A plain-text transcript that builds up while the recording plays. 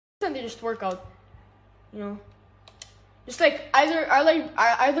and they just work out, you know. Just like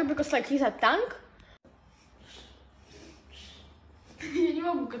either because like he's a tank. Я не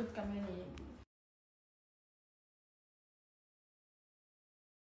могу как камень.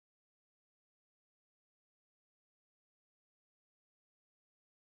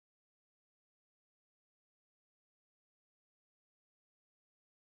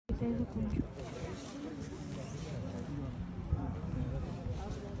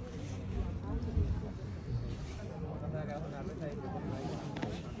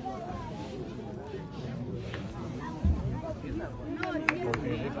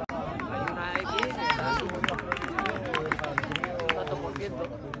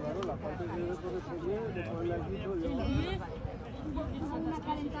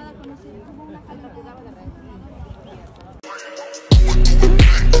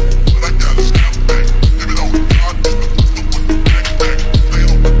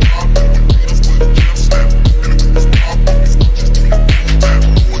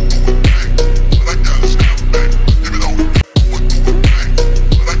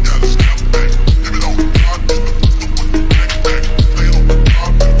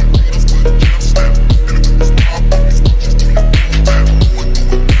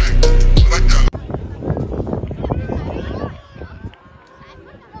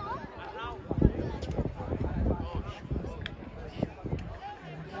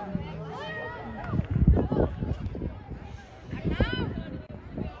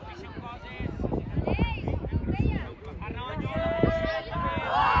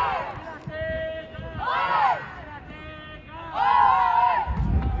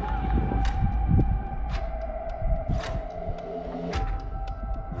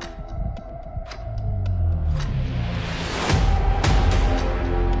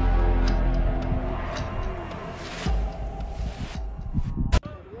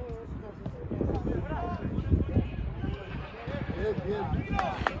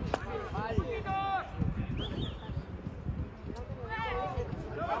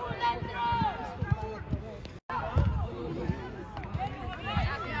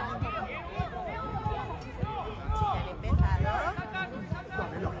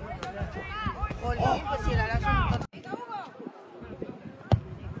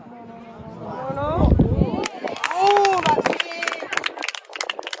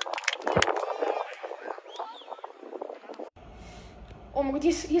 Oh my god,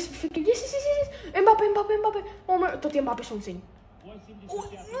 yes, freaking, yes. Mbappe. Oh my, tot die Mbappe is onzin.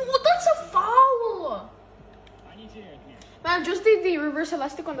 Oh, that's a foul! Man, just did the reverse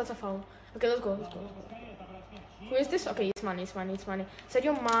elastic one, that's a foul. Okay, let's go. Who is this? Okay, it's Mane.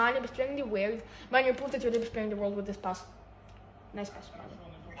 Sadio Mane is playing the world. Man, you proved that you're playing the world with this pass. Nice pass, Mane.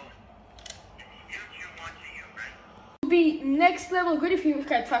 It would be next level good if you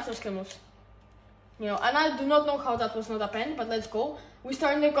had faster skill moves. You know, and I do not know how that was not a pen, but let's go. We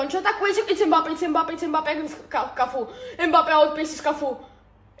start in the counter-attack. Wait, it's Mbappe against Cafu. Mbappe outpaces Cafu.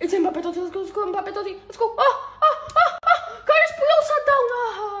 It's Mbappe Totti, let's go, Mbappe Totti, let's go. Carlos Puyol sat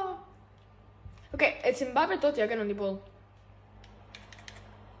down. Okay, it's Mbappe Totti again on the ball.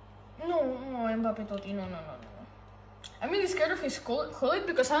 No, Mbappe Totti, no. I'm really scared of his Gullit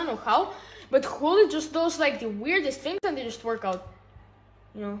because I don't know how, but Gullit just does like the weirdest things and they just work out.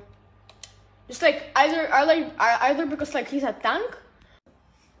 You know. Just like either because like he's a tank.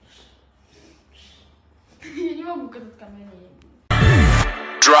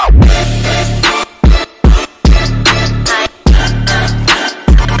 Drop.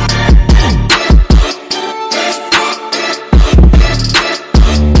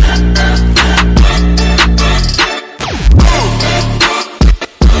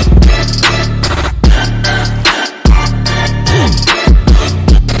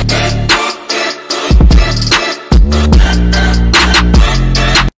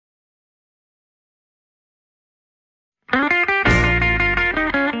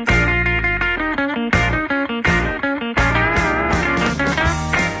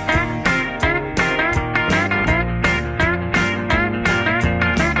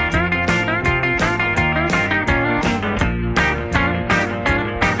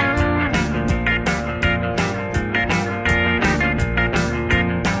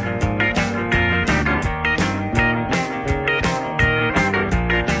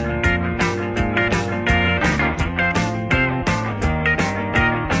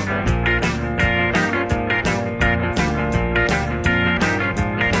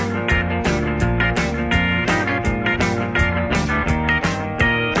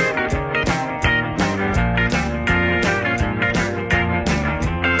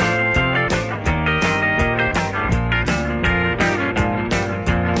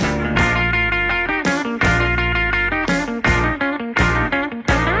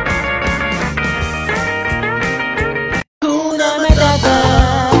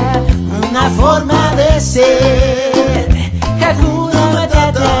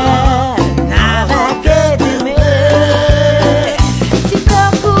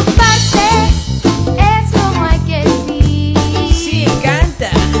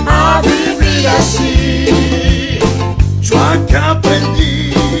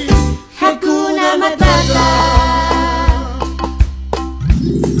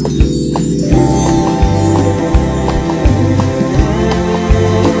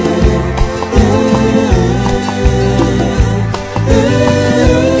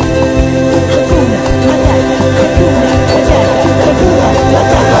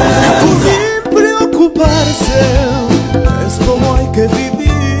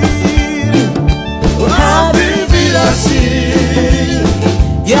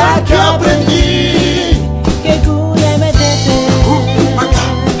 que aprendí. Que Hakuna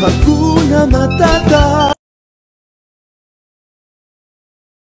Matata. Hakuna Matata.